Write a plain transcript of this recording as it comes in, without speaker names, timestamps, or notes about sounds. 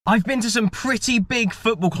I've been to some pretty big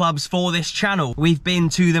football clubs for this channel. We've been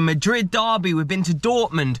to the Madrid derby, we've been to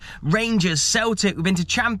Dortmund, Rangers, Celtic, we've been to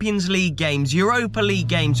Champions League games, Europa League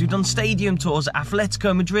games, we've done stadium tours at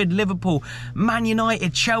Atletico Madrid, Liverpool, Man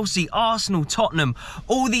United, Chelsea, Arsenal, Tottenham.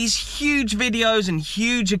 All these huge videos and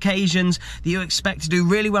huge occasions that you expect to do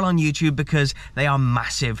really well on YouTube because they are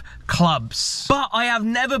massive clubs. But I have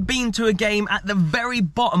never been to a game at the very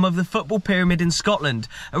bottom of the football pyramid in Scotland.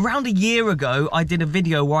 Around a year ago, I did a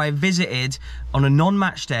video where I visited on a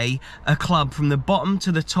non-match day a club from the bottom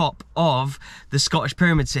to the top of the Scottish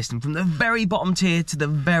pyramid system, from the very bottom tier to the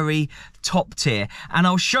very top tier, and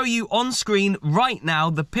I'll show you on screen right now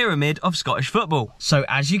the pyramid of Scottish football. So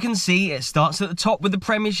as you can see, it starts at the top with the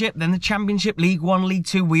Premiership, then the Championship, League 1, League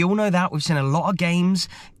 2, we all know that. We've seen a lot of games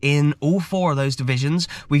in all four of those divisions.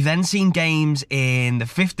 We've then seen games in the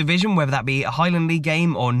 5th division, whether that be a Highland League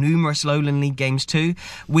game or numerous Lowland League games too.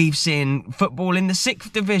 We've seen football in the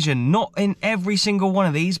 6th division, not in every single one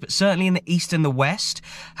of these, but certainly in the East and the West.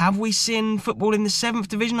 Have we seen football in the 7th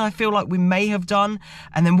division? I feel like we may have done.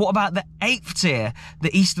 And then what about the 8th tier,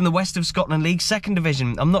 the East and the West of Scotland League, 2nd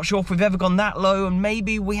division? I'm not sure if we've ever gone that low, and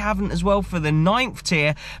maybe we haven't as well for the 9th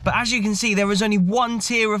tier. But as you can see, there is only one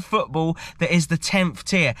tier of football that is the 10th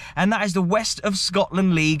tier, and that is the West of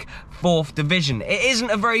Scotland League 4th division. It isn't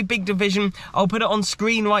a very big division. I'll put it on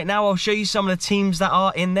screen right now. I'll show you some of the teams that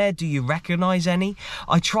are in there. Do you recognise any?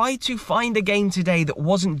 I tried to find a game today that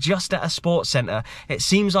wasn't just at a sports centre. It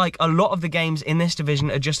seems like a lot of the games in this division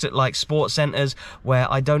are just at like sports centres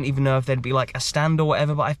where I don't even know if there'd be like a stand or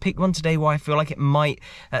whatever, but I've picked one today where I feel like it might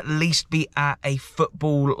at least be at a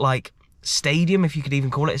football like stadium, if you could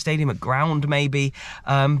even call it a stadium, a ground maybe,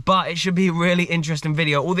 but it should be a really interesting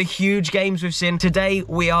video. All the huge games we've seen today,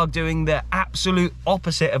 we are doing the absolute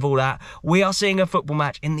opposite of all that. We are seeing a football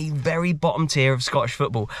match in the very bottom tier of Scottish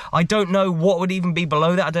football. I don't know what would even be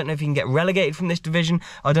below that. I don't know if you can get relegated from this division.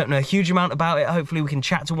 I don't know a huge amount about it. Hopefully we can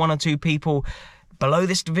chat to one or two people below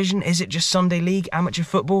this division. Is it just Sunday League, amateur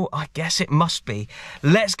football? I guess it must be.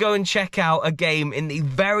 Let's go and check out a game in the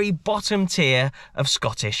very bottom tier of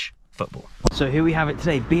Scottish football. So here we have it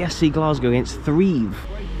today, BSC Glasgow against Threave.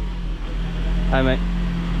 Hi mate.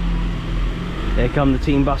 Here come the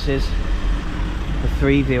team buses. The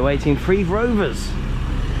Threave, the away team, Threave Rovers.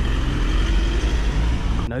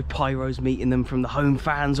 No pyros meeting them from the home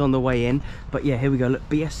fans on the way in. But yeah, here we go, look,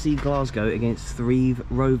 BSC Glasgow against Threave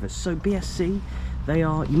Rovers. So BSC, they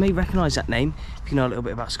are, you may recognise that name if you know a little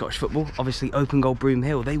bit about Scottish football. Obviously Open Goal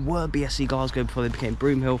Broomhill, they were BSC Glasgow before they became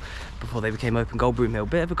Broomhill, before they became Open Goal Broomhill.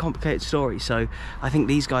 Bit of a complicated story, so I think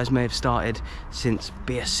these guys may have started since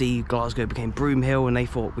BSC Glasgow became Broomhill and they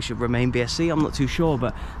thought we should remain BSC. I'm not too sure,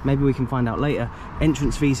 but maybe we can find out later.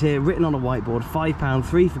 Entrance fees here, written on a whiteboard, £5,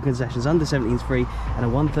 3 for concessions, under 17s free, and a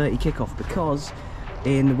 1:30 kickoff, because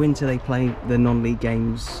in the winter they play the non-league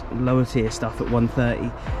games, lower tier stuff at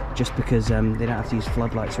 1:30, just because they don't have to use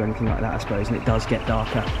floodlights or anything like that, I suppose, and it does get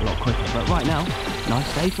darker a lot quicker. But right now,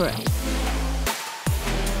 nice day for it.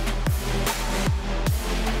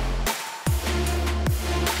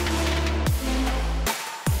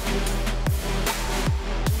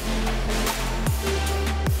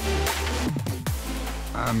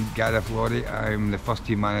 I'm Gareth Laurie, I'm the first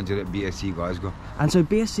team manager at BSC Glasgow. And so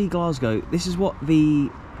BSC Glasgow, this is what the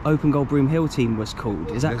Open Goal Broomhill team was called,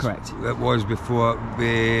 is that correct? It was before.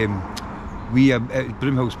 We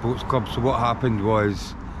Broomhill Sports Club, so what happened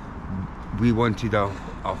was we wanted our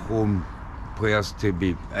home players to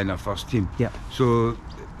be in our first team. Yep. So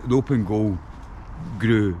the Open Goal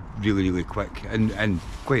grew really quick, and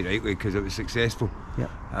quite rightly because it was successful. Yep.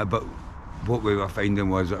 But what we were finding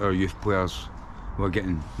was that our youth players were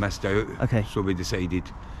getting missed out. Okay. So we decided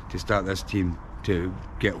to start this team to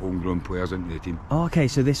get homegrown players into the team. Oh, okay,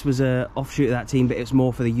 so this was a offshoot of that team, but it's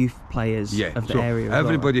more for the youth players of the area.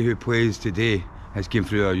 Everybody who plays today has came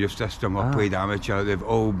through our youth system or played amateur. They've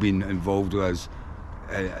all been involved with us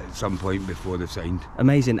at some point before they've signed.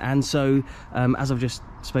 Amazing. And so, as I've just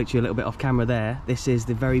spoke to you a little bit off camera there, this is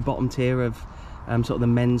the very bottom tier of sort of the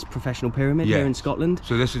men's professional pyramid here in Scotland.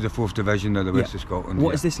 So this is the 4th division of the West of Scotland.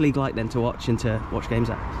 What is this league like then to watch and to watch games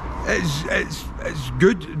at? It's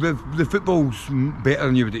good. The football's better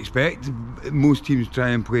than you would expect. Most teams try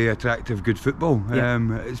and play attractive, good football.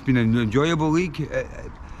 It's been an enjoyable league.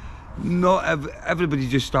 Not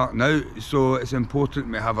everybody's just starting out, so it's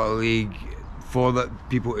important we have a league for the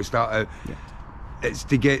people to start out. It's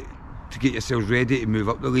to get to get yourselves ready to move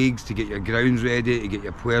up the leagues, to get your grounds ready, to get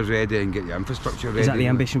your players ready and get your infrastructure ready. Is that the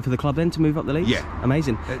ambition for the club then, to move up the leagues? Yeah.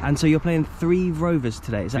 Amazing. And so you're playing Threave Rovers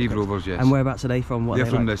today, is that Threave correct? Rovers, yes. And whereabouts are they from? They're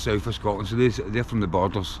from the south of Scotland, so they're from the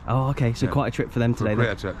borders. Oh, okay, so quite a trip for them today Quite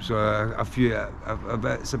then. a trip, so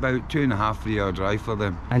it's about 2.5 3 hour drive for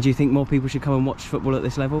them. And do you think more people should come and watch football at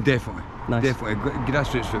this level? Definitely. Nice. Definitely.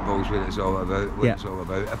 Grassroots football is what it's all about. It's all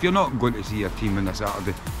about. If you're not going to see your team on a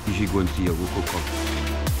Saturday, you should go and see your local club.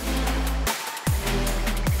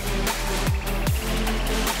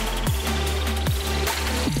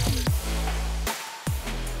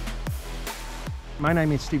 My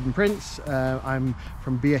name is Stephen Prince. I'm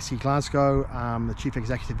from BSC Glasgow. I'm the Chief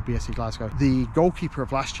Executive of BSC Glasgow. The goalkeeper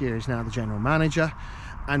of last year is now the General Manager.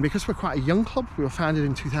 And because we're quite a young club, we were founded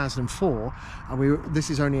in 2004, and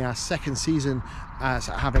this is only our second season as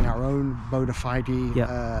having our own bona fide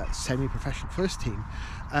semi-professional first team.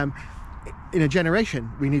 In a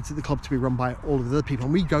generation, we need the club to be run by all of the other people,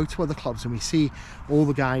 and we go to other clubs and we see all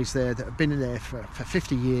the guys there that have been in there for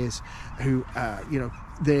 50 years who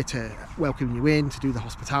there to welcome you in, to do the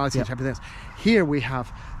hospitality and everything else. Here we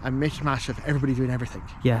have a mishmash of everybody doing everything.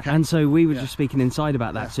 Yeah, okay? And so we were just speaking inside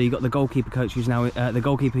about that. So you got the goalkeeper coach who's now the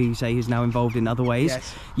goalkeeper, you say, who's now involved in other ways.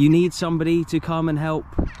 Yes. You need somebody to come and help.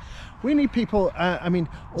 We need people,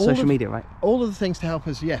 social media, right? All of the things to help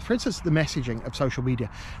us, for instance, the messaging of social media.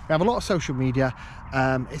 We have a lot of social media.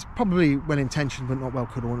 It's probably well-intentioned but not well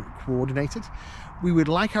coordinated. We would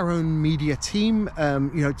like our own media team,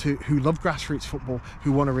 who love grassroots football,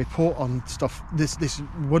 who want to report on stuff, this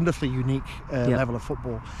wonderfully unique level of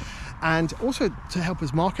football. And also to help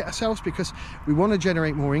us market ourselves, because we want to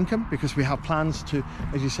generate more income, because we have plans to,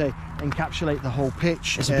 as you say, encapsulate the whole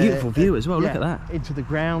pitch. It's a beautiful view as well. Look at that. Into the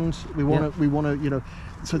ground. We want to,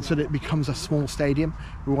 so that it becomes a small stadium.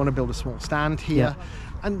 We want to build a small stand here,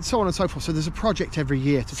 and so on and so forth. So there's a project every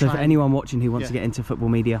year to. So for anyone watching who wants to get into football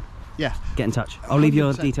media, get in touch. I'll leave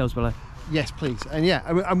your details below. Yes, please. And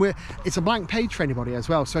it's a blank page for anybody as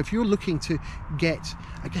well. So if you're looking to get,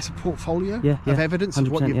 I guess, a portfolio of evidence of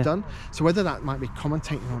what you've done, so whether that might be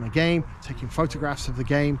commentating on a game, taking photographs of the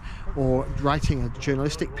game, or writing a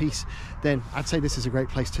journalistic piece, then I'd say this is a great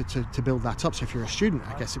place to build that up. So if you're a student,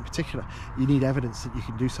 I guess in particular, you need evidence that you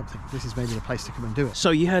can do something. This is maybe the place to come and do it.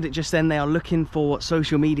 So you heard it just then. They are looking for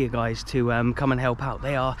social media guys to come and help out.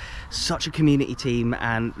 They are such a community team,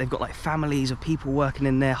 and they've got like families of people working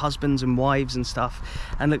in there, husbands and wives and stuff.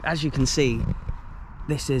 And look, as you can see,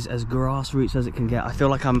 this is as grassroots as it can get. I feel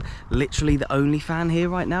like I'm literally the only fan here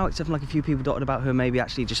right now, except for like a few people dotted about who are maybe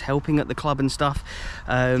actually just helping at the club and stuff.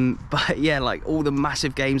 But yeah, like all the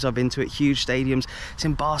massive games I've been to at huge stadiums. It's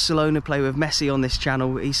in Barcelona, play with Messi on this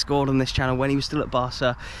channel. He scored on this channel when he was still at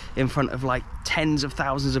Barca in front of like tens of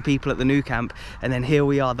thousands of people at the Nou Camp. And then here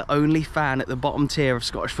we are, the only fan at the bottom tier of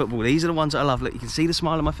Scottish football. These are the ones that I love. Look, you can see the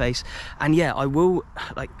smile on my face. And yeah, I will,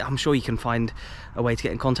 I'm sure you can find a way to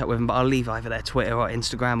get in contact with them, but I'll leave either their Twitter or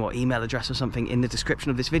Instagram or email address or something in the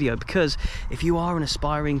description of this video, because if you are an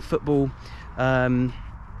aspiring football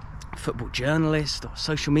journalist or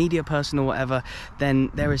social media person or whatever,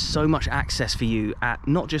 then there is so much access for you at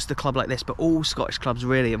not just a club like this, but all Scottish clubs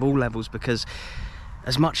really of all levels. Because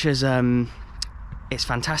as much as it's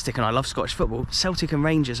fantastic and I love Scottish football, Celtic and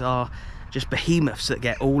Rangers are just behemoths that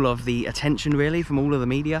get all of the attention really from all of the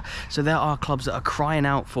media. So there are clubs that are crying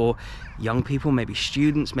out for young people, maybe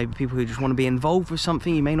students, maybe people who just want to be involved with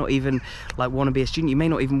something. You may not even want to be a student, you may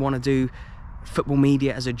not even want to do football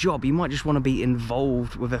media as a job. You might just want to be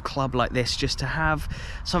involved with a club like this, just to have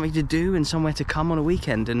something to do and somewhere to come on a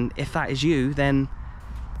weekend. And if that is you, then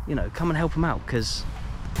come and help them out, because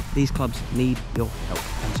these clubs need your help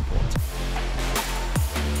and support.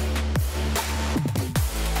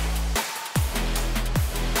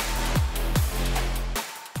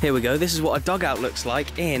 Here we go. This is what a dugout looks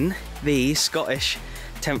like in the Scottish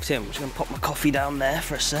 10th team. I'm just going to pop my coffee down there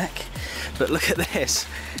for a sec. But look at this.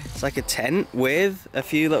 It's like a tent with a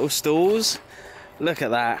few little stools. Look at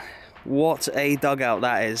that. What a dugout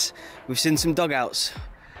that is. We've seen some dugouts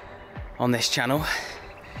on this channel,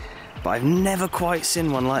 but I've never quite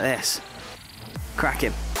seen one like this.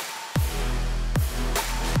 Cracking.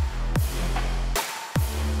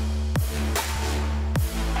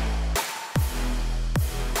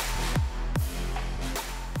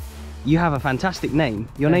 You have a fantastic name.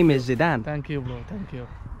 Your name is Zidane. Thank you, bro. Thank you.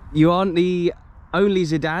 You aren't the only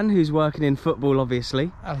Zidane who's working in football,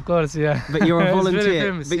 obviously. Of course, yeah. But you're a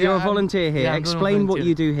volunteer. But you're a volunteer here. Explain what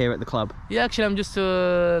you do here at the club. Yeah, actually, I'm just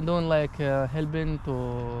doing helping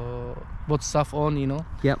to put stuff on,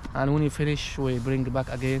 Yep. And when you finish, we bring it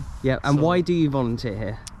back again. Yeah. And why do you volunteer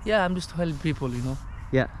here? Yeah, I'm just to help people,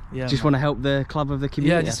 Yeah. Yeah, Just want to help the club of the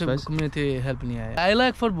community, yeah, just I suppose. community helping. Yeah, I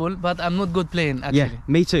like football, but I'm not good playing actually. Yeah,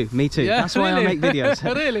 me too. Yeah, that's why I make videos.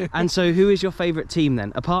 Really? And so, who is your favourite team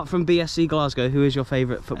then? Apart from BSC Glasgow, who is your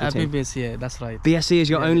favourite football team? BSC, yeah, that's right. BSC is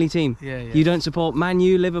your only team. Yeah. You don't support Man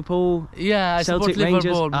U, Liverpool? Yeah, I Celtic, support Rangers?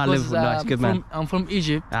 Liverpool because Liverpool, nice, good man. I'm from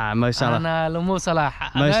Egypt. Mo Salah. And Mo Salah.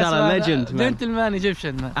 Mo Salah, legend, man. Gentleman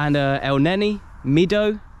Egyptian, man. And El Neni,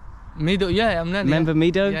 Mido. Mido, yeah, I'm Neni. Remember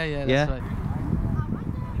Mido? Yeah, that's right.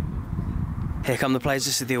 Here come the players.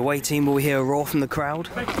 This is the away team. Will we hear a roar from the crowd?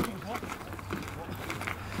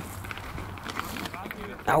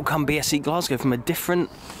 Out come BSC Glasgow from a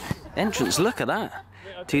different entrance. Look at that.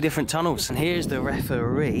 2 different tunnels. And here's the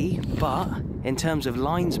referee. But in terms of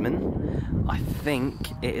linesmen, I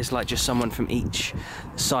think it is like just someone from each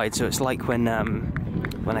side. So it's like when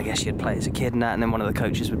I guess you'd play as a kid and that, and then one of the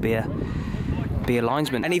coaches would be a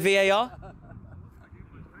linesman. Any VAR?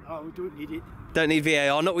 Oh, we don't need it. Don't need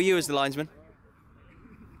VAR. Not with you as the linesman.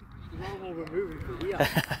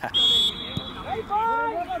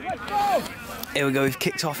 Here we go, we've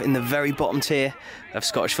kicked off in the very bottom tier of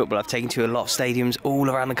Scottish football. I've taken to a lot of stadiums all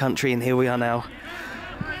around the country, and here we are now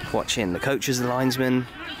watching the coaches, the linesmen,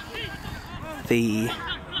 the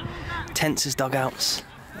tents as dugouts,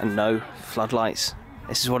 and no floodlights.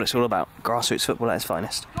 This is what it's all about. Grassroots football at its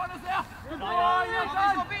finest.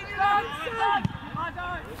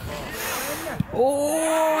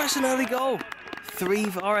 Oh, it's an early goal.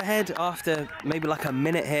 Threave are ahead after maybe like a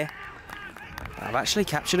minute here. I've actually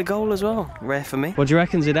captured a goal as well. Rare for me. What do you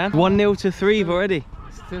reckon, Zidane? 1-0 to Threave already.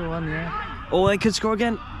 Still 1, yeah. Oh, they could score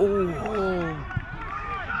again. Oh.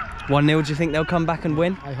 1-0, do you think they'll come back and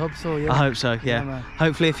win? I hope so, yeah. I hope so, yeah.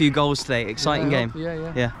 Hopefully a few goals today. Exciting game.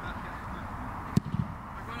 Yeah.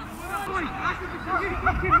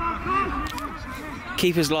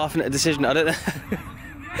 Keeper's laughing at a decision. I don't know.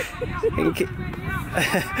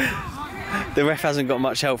 The ref hasn't got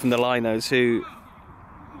much help from the linos, who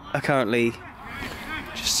are currently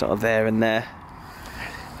just sort of there and there.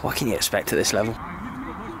 What can you expect at this level?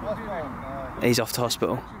 He's off to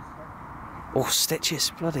hospital. Oh,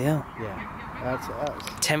 stitches, bloody hell. Yeah, that's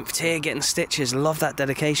 10th tier getting stitches. Love that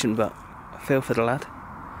dedication, but I feel for the lad.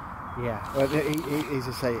 yeah. Well, he's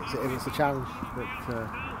a say it's a challenge, but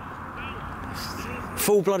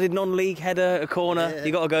Full-blooded non-league header, a corner.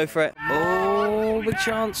 You got to go for it. Oh, big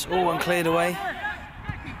chance. Oh, and cleared away.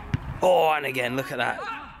 Oh, and again, look at that.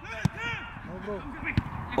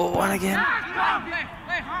 Oh, and again.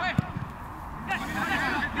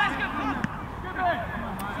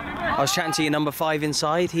 I was chatting to your number 5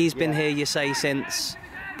 inside. He's been here, you say, since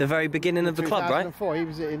the very beginning of the club, right? 2004, he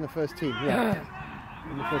was in the first team. Yeah.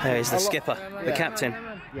 There is the skipper, the captain,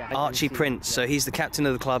 Archie Prince. So he's the captain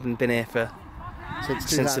of the club and been here for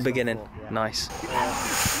since the beginning. Yeah. Nice.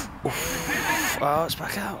 Oh, it's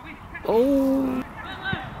back out. Oh.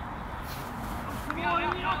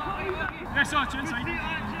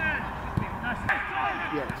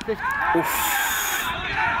 Yeah,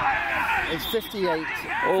 it's 58.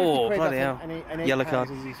 Oh, bloody hell. And Yellow card.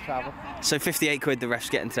 He's travel. So 58 quid the ref's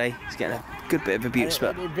getting today. He's getting a good bit of abuse,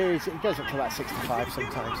 but It varies. It goes up to about 65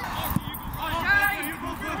 sometimes. He's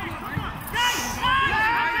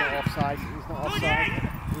not offside. He's not offside.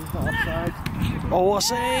 He's not offside. oh, what a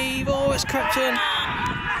save! Oh, it's crept in.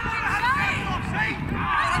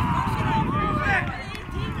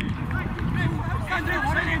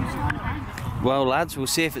 Well, lads, we'll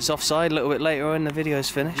see if it's offside a little bit later on when the video's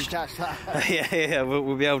finished. Catch that. yeah,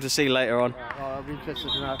 we'll be able to see later on. I'll be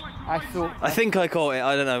interested to know. I think I caught it.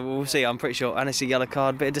 I don't know. We'll see. I'm pretty sure. And it's a yellow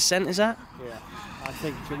card. Bit of dissent, is that? Yeah, I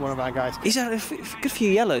think one of our guys. He's had a good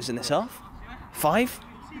few yellows in this half. 5,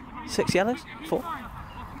 6 yellows, 4.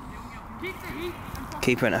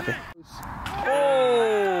 Keeper ain't happy.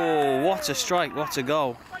 Oh, what a strike! What a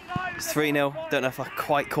goal! It's 3-0. Don't know if I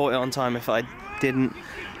quite caught it on time. If I didn't,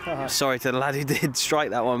 sorry to the lad who did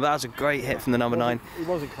strike that one. But that was a great hit from the number 9. He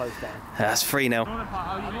wasn't close down. That's 3-0.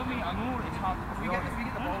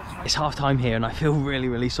 It's half time here, and I feel really,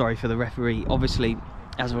 really sorry for the referee. Obviously,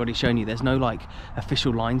 as I've already shown you, there's no like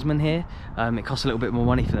official linesman here. It costs a little bit more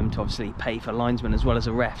money for them to obviously pay for linesmen as well as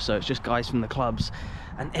a ref, so it's just guys from the clubs.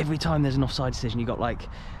 And every time there's an offside decision, you got like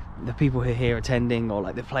the people who are here attending, or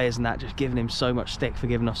like the players and that, just giving him so much stick for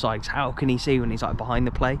giving offsides. How can he see when he's like behind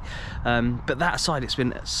the play? But that aside, it's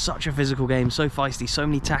been such a physical game, so feisty, so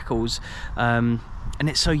many tackles, and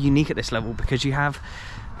it's so unique at this level because you have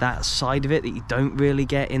that side of it that you don't really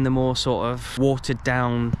get in the more sort of watered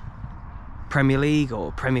down Premier League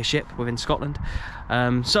or Premiership within Scotland.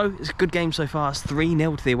 So it's a good game so far. It's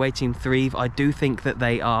 3-0 to the away team Threave. I do think that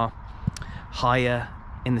they are higher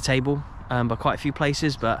in the table by quite a few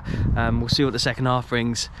places, but we'll see what the second half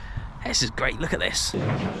brings. This is great, look at this.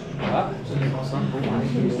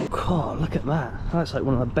 God, look at that. That's like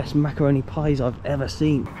one of the best macaroni pies I've ever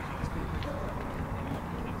seen.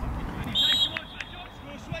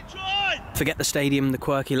 Forget the stadium, the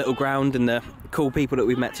quirky little ground and the cool people that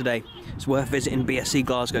we've met today. It's worth visiting BSC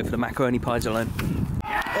Glasgow for the macaroni pies alone.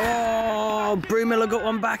 Oh, Brumiller got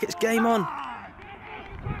one back, it's game on.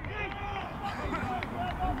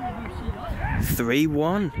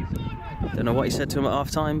 3-1. Don't know what he said to him at half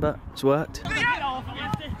time, but it's worked.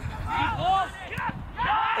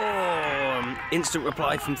 Oh, instant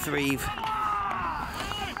reply from Threave.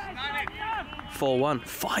 4-1.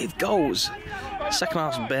 5 goals. Second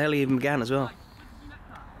half's barely even began as well.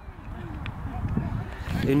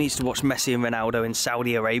 Who needs to watch Messi and Ronaldo in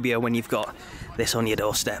Saudi Arabia when you've got this on your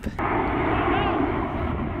doorstep?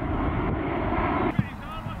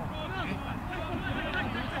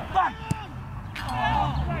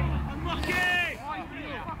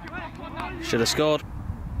 Should have scored.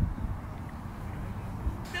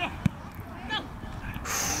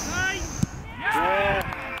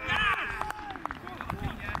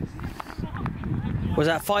 Was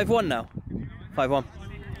that 5-1 now? 5-1.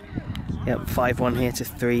 Yep, 5-1 here to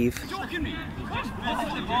Threave.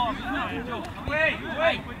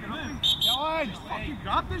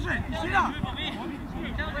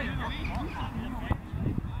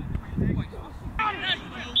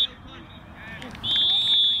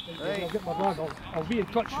 I'll get my bag. I'll be in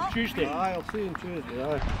touch Tuesday. Aye, I'll see you on Tuesday.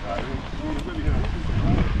 Aye.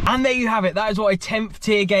 And there you have it. That is what a 10th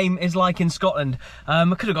tier game is like in Scotland. I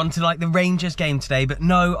could have gone to like the Rangers game today, but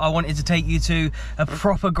no, I wanted to take you to a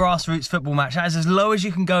proper grassroots football match. That is as low as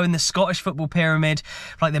you can go in the Scottish football pyramid,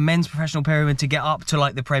 like the men's professional pyramid, to get up to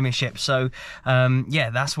like the Premiership. So yeah,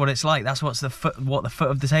 that's what it's like. That's what the foot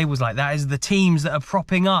of the table is like. That is the teams that are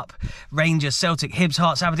propping up Rangers, Celtic, Hibs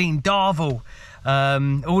Hearts, Aberdeen, Darvel.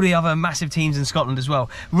 All the other massive teams in Scotland as well.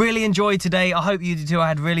 Really enjoyed today. I hope you did too. I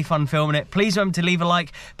had really fun filming it. Please remember to leave a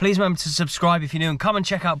like. Please remember to subscribe if you're new, and come and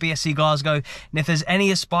check out BSC Glasgow. And if there's any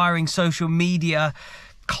aspiring social media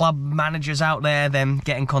club managers out there, then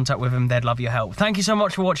get in contact with them. They'd love your help. Thank you so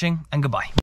much for watching, and goodbye.